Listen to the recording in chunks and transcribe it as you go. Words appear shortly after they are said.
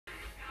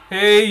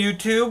Hey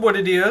YouTube, what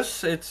it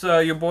is? It's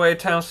your boy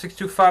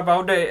Town625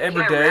 all day,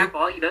 every day. Rap,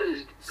 all he does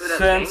is put up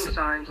gang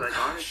signs, like,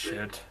 honestly.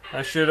 Shit.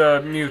 I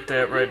should mute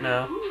that right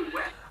now.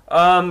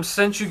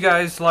 Since you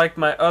guys liked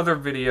my other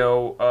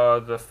video,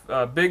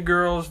 the big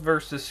girls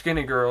versus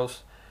skinny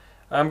girls,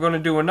 I'm going to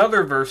do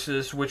another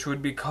versus, which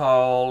would be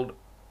called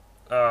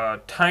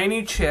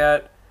Tiny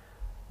Chat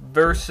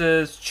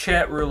versus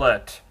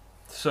Chatroulette.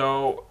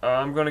 So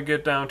I'm going to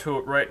get down to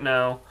it right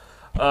now.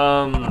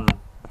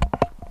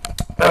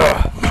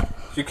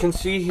 As you can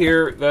see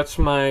here, that's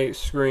my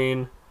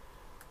screen.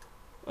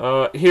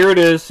 Here it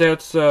is.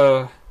 That's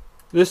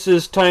this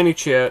is Tiny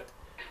Chat.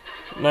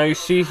 Now you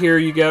see here,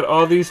 you got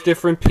all these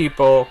different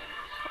people,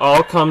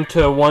 all come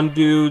to one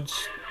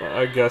dude's,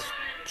 I guess,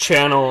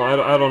 channel.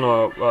 I don't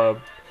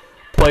know,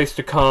 place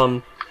to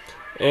come,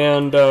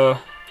 and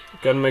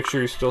gotta make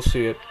sure you still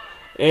see it.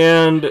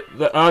 And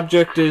the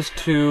object is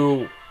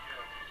to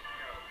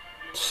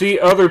see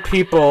other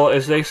people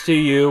as they see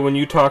you when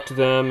you talk to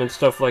them and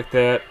stuff like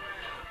that.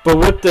 But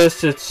with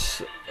this,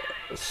 it's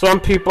some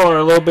people are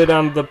a little bit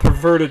on the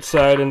perverted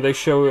side, and they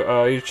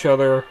show each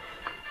other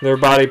their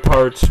body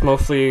parts,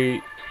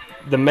 mostly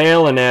the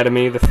male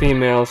anatomy. The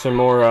females are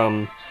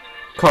more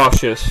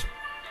cautious.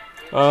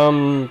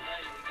 As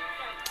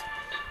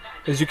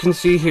you can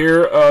see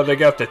here, they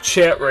got the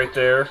chat right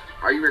there.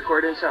 Are you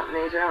recording something,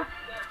 A-Town?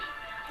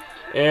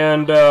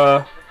 And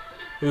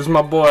here's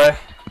my boy.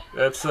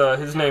 That's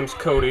his name's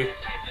Cody.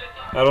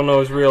 I don't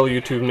know his real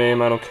YouTube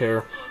name. I don't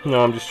care.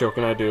 No, I'm just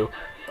joking. I do.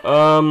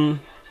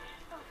 And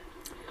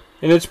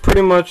it's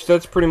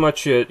that's pretty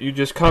much it. You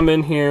just come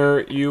in here,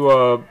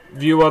 you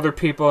view other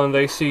people, and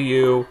they see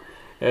you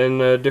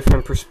in a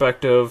different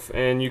perspective,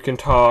 and you can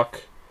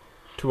talk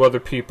to other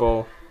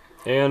people.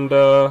 And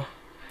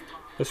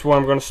that's why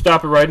I'm going to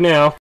stop it right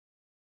now.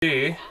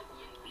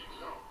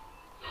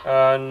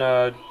 On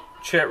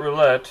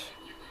Chatroulette,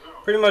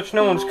 pretty much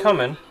no one's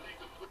coming,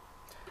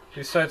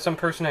 besides some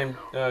person named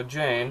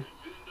Jane.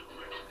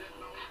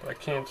 But I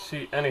can't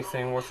see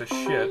anything worth a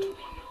shit.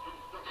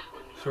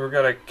 So we're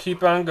gonna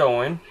keep on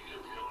going.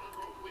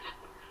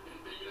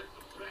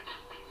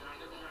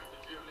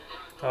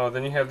 Oh,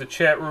 then you have the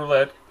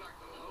Chatroulette.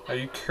 Are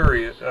you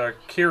curious?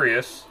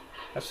 Curious.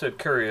 I said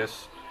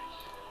curious.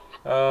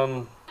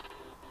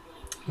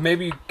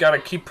 Maybe you gotta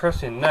keep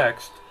pressing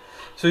next.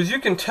 So as you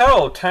can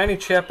tell, Tiny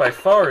Chat by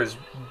far is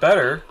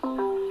better,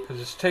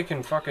 because it's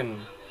taken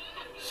fucking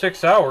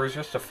 6 hours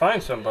just to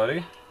find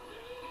somebody.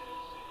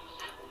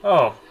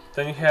 Oh,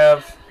 then you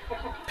have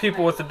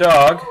people with the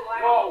dog.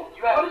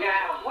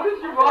 What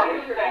is your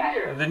body?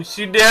 And then you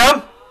see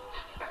down.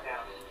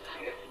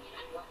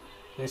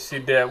 You see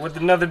that with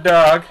another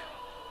dog.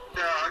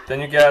 Then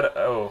you got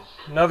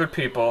another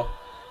people.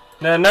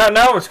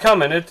 Now it's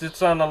coming.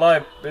 It's on the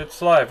live.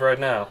 It's live right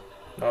now.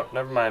 Oh,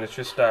 never mind. It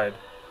just died.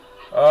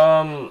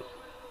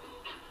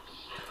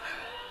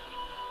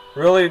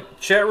 Really,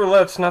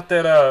 Chatroulette's not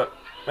that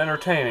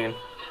entertaining.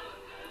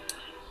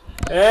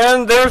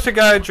 And there's a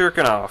guy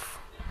jerking off.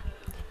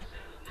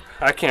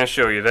 I can't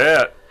show you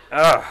that.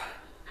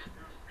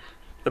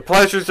 The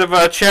pleasures of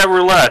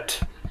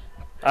Chatroulette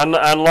on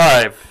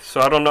live.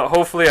 So I don't know.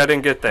 Hopefully I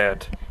didn't get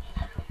that.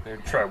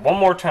 Maybe try one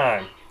more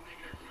time.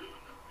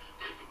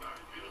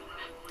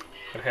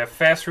 Gotta have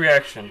fast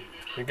reaction.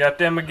 We got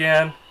them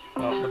again.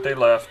 Oh, but they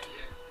left.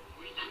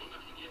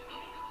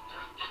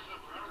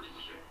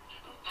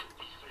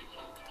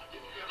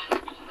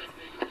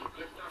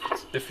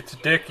 If it's a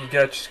dick, you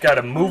just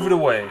gotta move it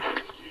away.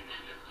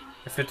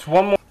 If it's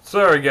one more.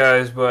 Sorry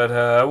guys, but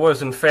I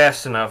wasn't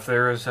fast enough.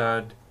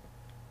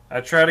 I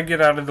tried to get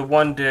out of the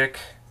one dick,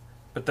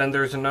 but then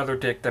there's another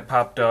dick that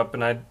popped up,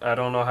 and I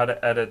don't know how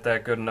to edit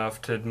that good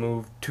enough to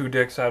move two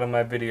dicks out of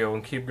my video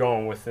and keep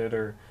going with it,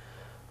 or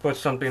put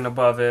something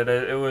above it.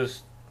 It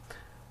was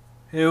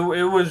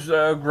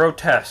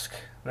grotesque.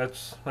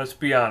 Let's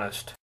be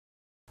honest.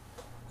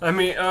 I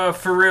mean,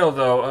 for real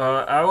though,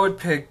 I would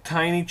pick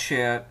Tiny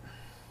Chat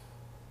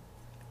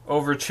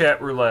over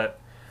Chatroulette.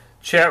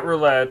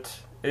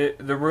 Chatroulette,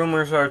 the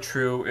rumors are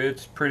true.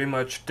 It's pretty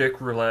much dick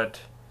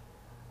roulette.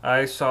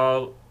 I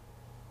saw,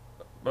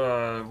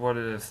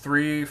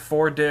 3,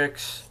 4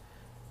 dicks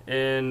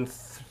in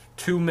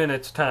 2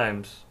 minutes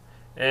times.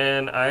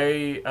 And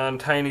on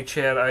Tiny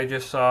Chat, I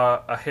just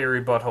saw a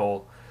hairy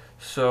butthole.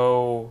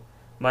 So,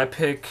 my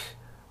pick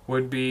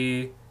would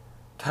be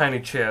Tiny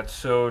Chat.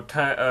 So,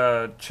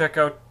 check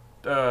out,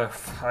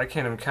 I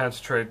can't even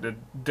concentrate. The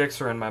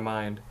dicks are in my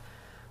mind.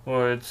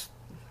 Well,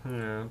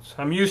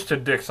 I'm used to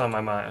dicks on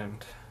my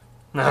mind.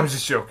 No, I'm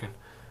just joking.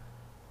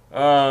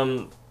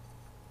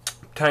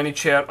 Tiny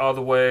Chat all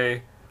the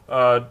way.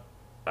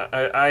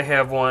 I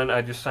have one.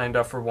 I just signed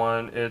up for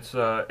one. It's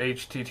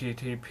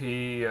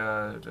http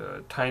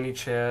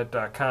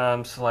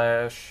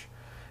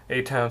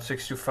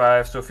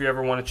tinychat.com/Atown625. So if you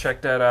ever want to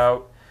check that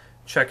out,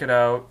 check it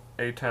out.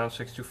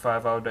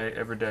 Atown625 all day,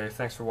 every day.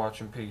 Thanks for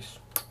watching. Peace.